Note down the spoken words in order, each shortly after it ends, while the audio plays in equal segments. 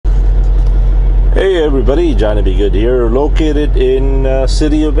Hey everybody, Johnny B. Good here, located in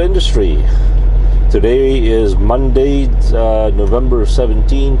City of Industry. Today is Monday, November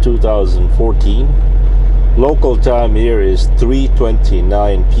 17, 2014. Local time here is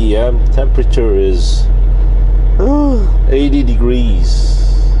 3:29 p.m. Temperature is 80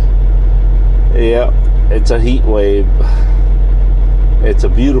 degrees. Yeah, it's a heat wave. It's a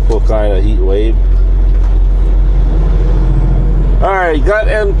beautiful kind of heat wave. Alright, got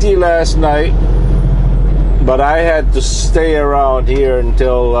empty last night, but I had to stay around here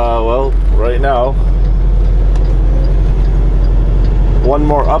until, right now. One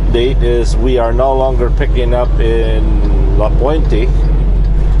more update is we are no longer picking up in La Puente.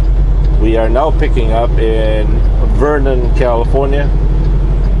 We are now picking up in Vernon, California,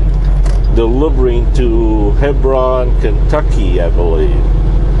 delivering to Hebron, Kentucky, I believe.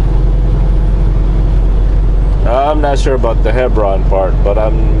 I'm not sure about the Hebron part, but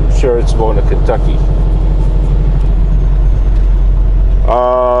I'm sure it's going to Kentucky.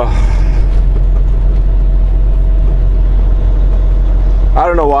 I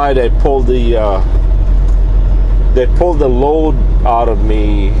don't know why they pulled the load out of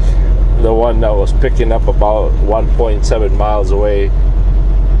me, the one that was picking up about 1.7 miles away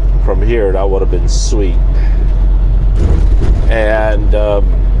from here. That would have been sweet, and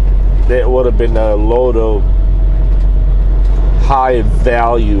it would have been a load of high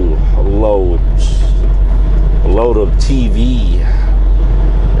value loads, a load of TV.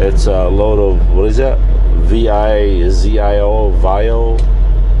 It's a load of, what is that? Vizio,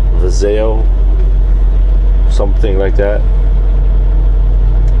 something like that.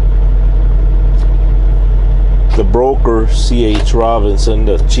 The broker, C.H. Robinson,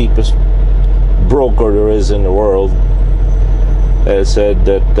 the cheapest broker there is in the world, has said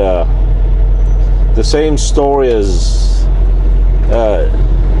that the same story as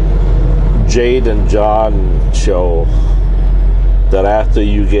Jade and John show, that after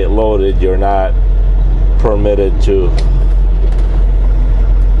you get loaded, you're not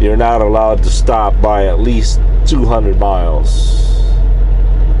allowed to stop by at least 200 miles.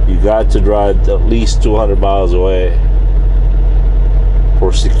 You got to drive at least 200 miles away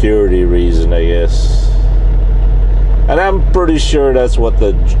for security reason, I guess. And I'm pretty sure that's what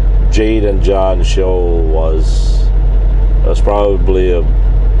the Jade and John show was. That's probably a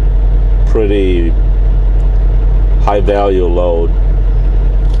pretty high value load.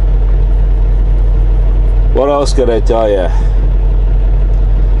 What else could I tell you?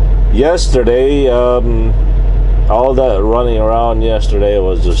 Yesterday, all that running around yesterday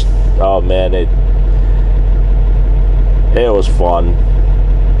was just, oh man, it was fun.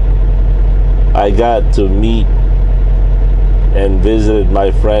 I got to meet and visited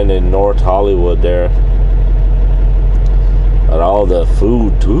my friend in North Hollywood there. And all the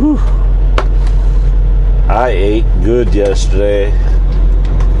food, whew. I ate good yesterday.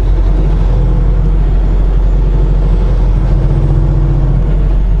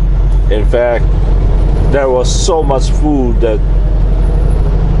 In fact, there was so much food that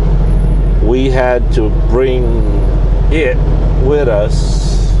we had to bring it with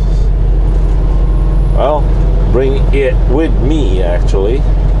us. Well, bring it with me, actually.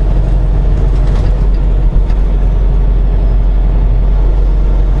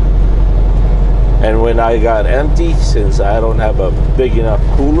 And when I got empty, since I don't have a big enough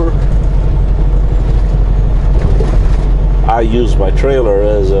cooler, I use my trailer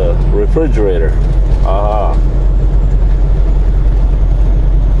as a refrigerator.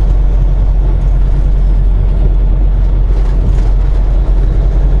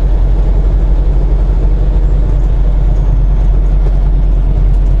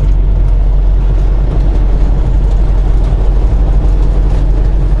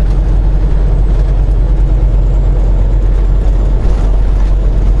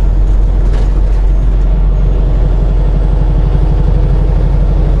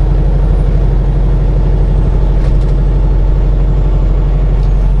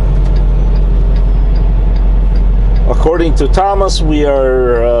 According to Thomas, we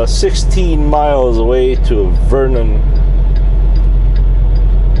are 16 miles away to Vernon,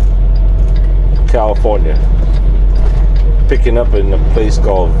 California. Picking up in a place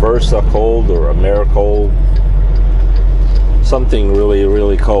called Versa Cold or Americold. Something really,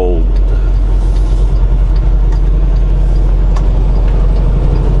 really cold.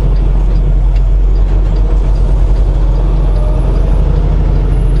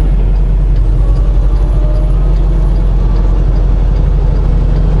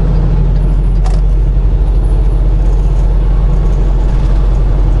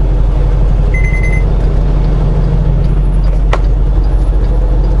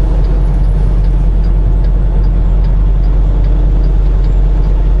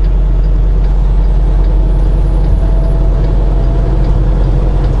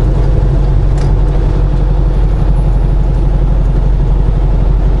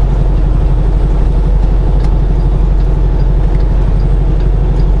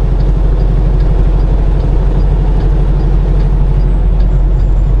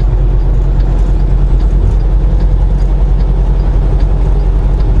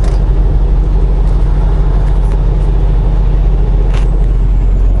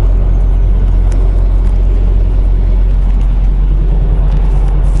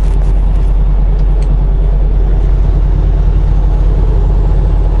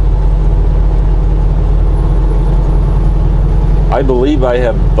 I believe I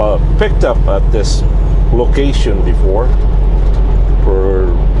have picked up at this location before,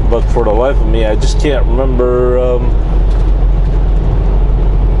 but for the life of me, I just can't remember.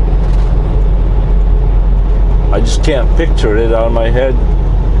 I just can't picture it out of my head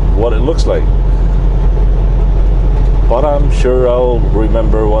what it looks like. But I'm sure I'll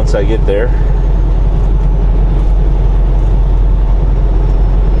remember once I get there.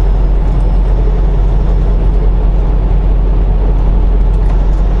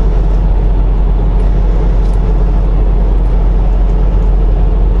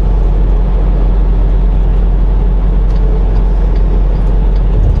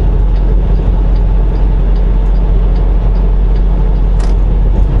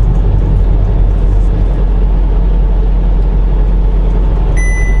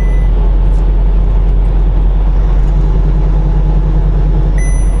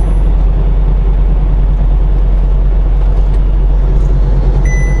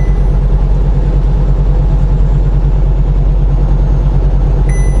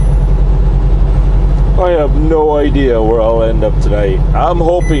 I have no idea where I'll end up tonight. I'm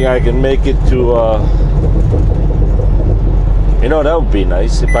hoping I can make it to, you know, that would be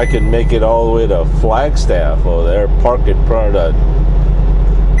nice if I can make it all the way to Flagstaff over there, park in front of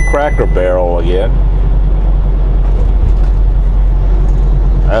the Cracker Barrel again.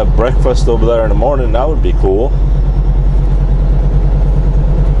 Have breakfast over there in the morning, that would be cool.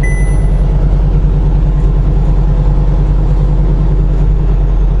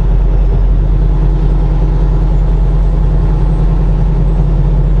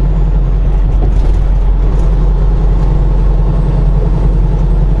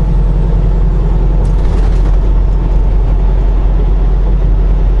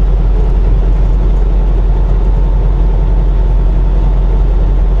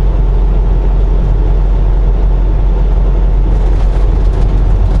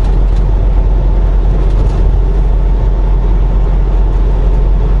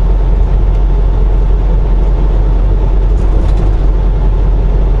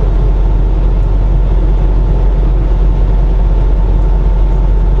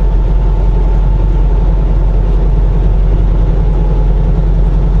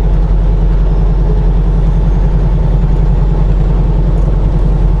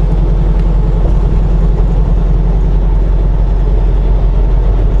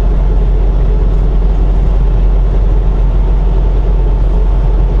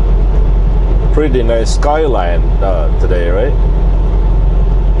 Pretty nice skyline today, right?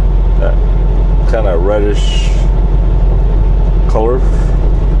 That kind of reddish color.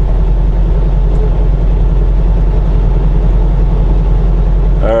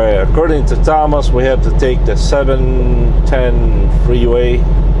 All right, according to Thomas, we have to take the 710 freeway,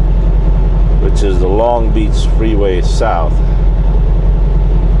 which is the Long Beach Freeway South.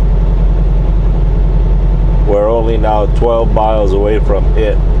 We're only now 12 miles away from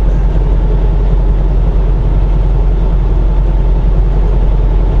it.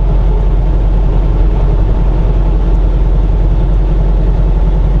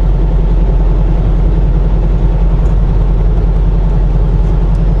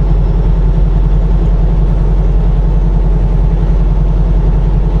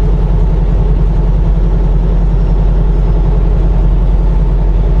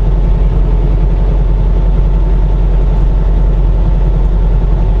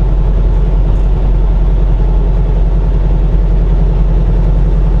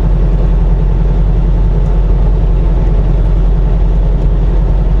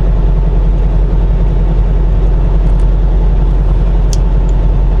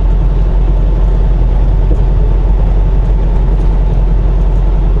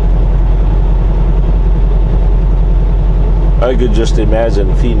 I could just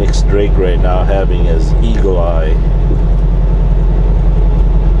imagine Phoenix Drake right now having his eagle eye.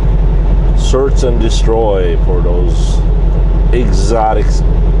 Search and destroy for those exotic,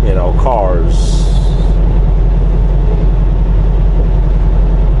 you know, cars.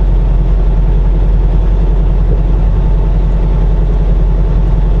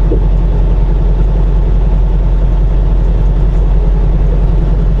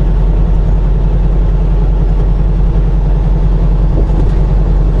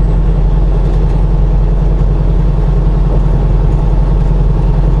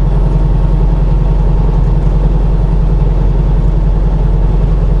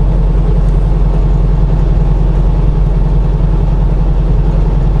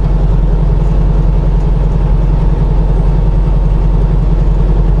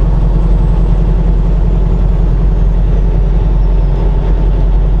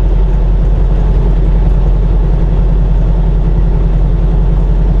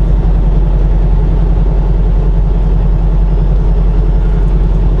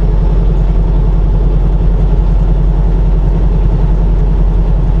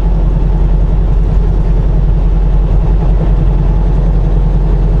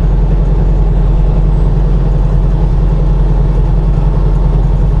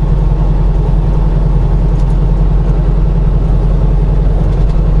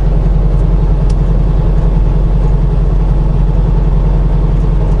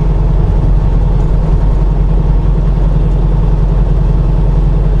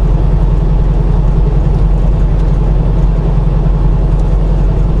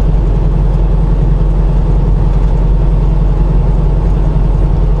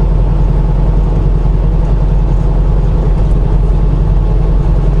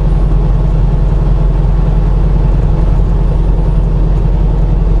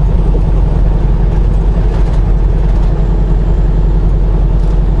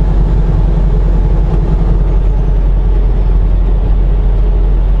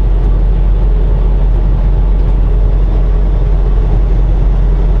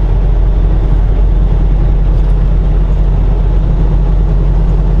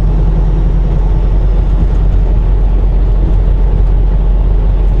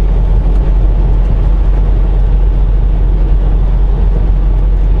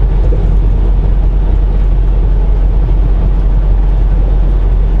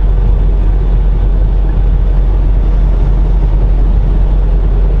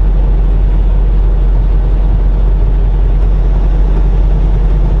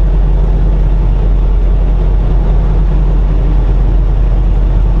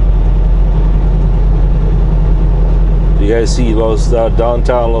 guys see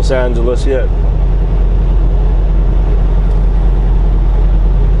downtown Los Angeles yet?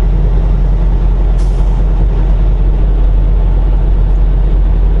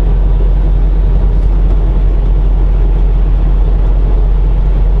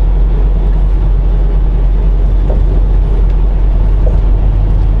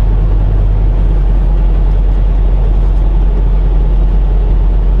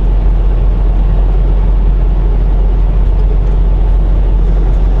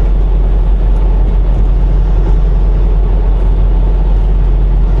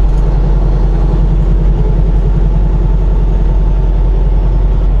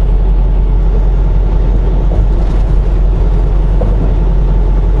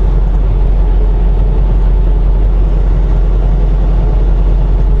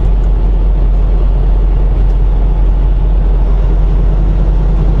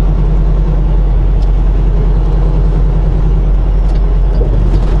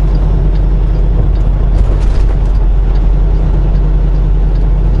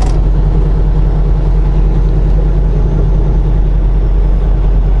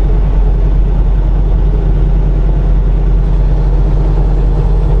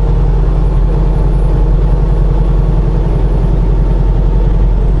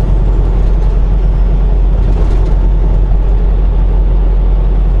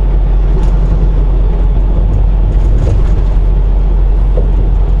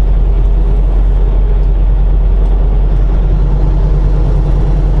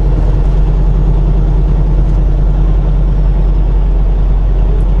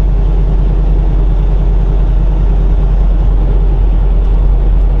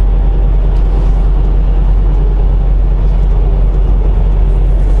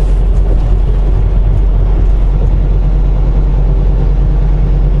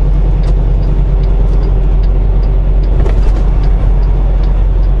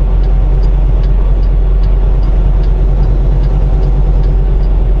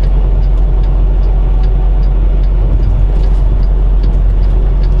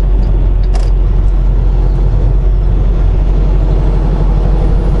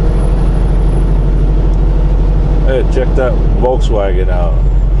 Hey, check that Volkswagen out.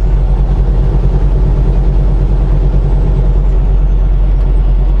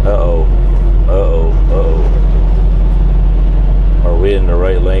 Uh-oh. Uh-oh. Uh-oh. Are we in the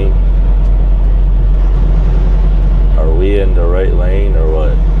right lane? Are we in the right lane or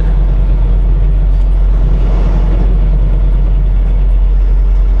what?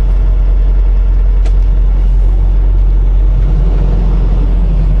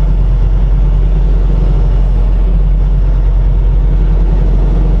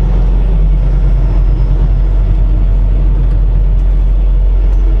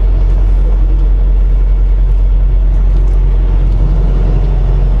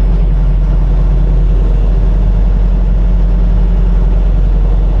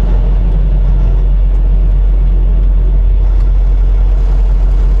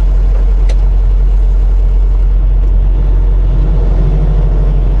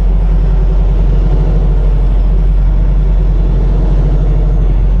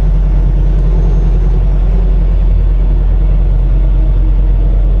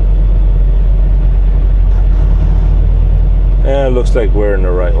 Yeah, it looks like we're in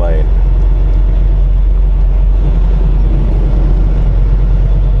the right lane.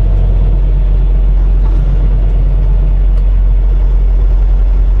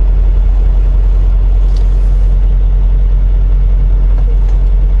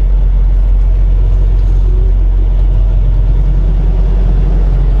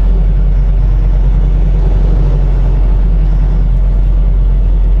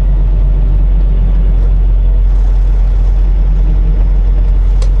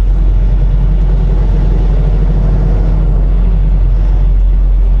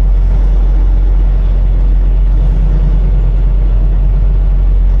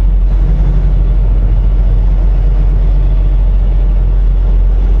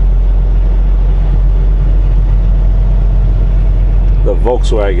 The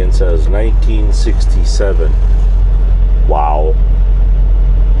Volkswagen says 1967. Wow.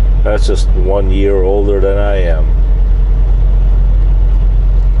 That's just 1 year older than I am.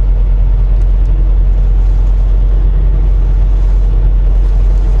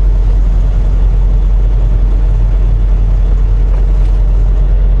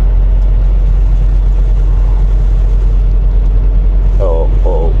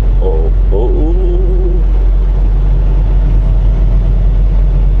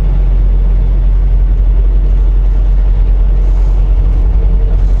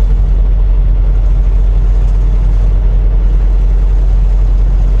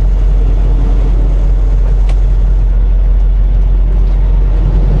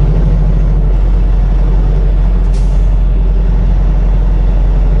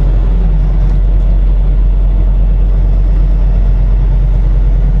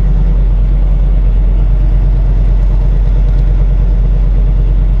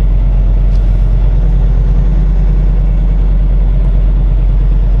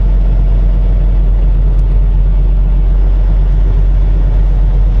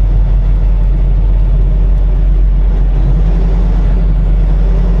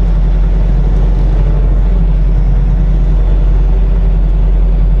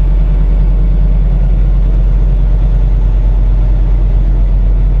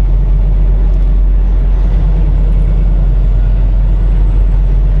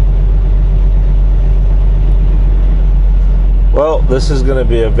 Well, this is going to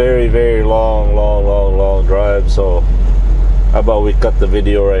be a very, very long drive, so how about we cut the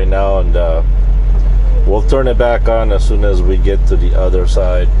video right now, and we'll turn it back on as soon as we get to the other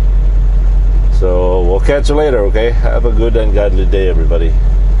side. So we'll catch you later, okay? Have a good and godly day, everybody.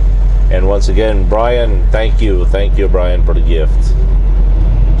 And once again, Brian, thank you, Brian, for the gift.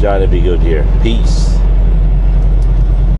 Johnny, be good here. Peace.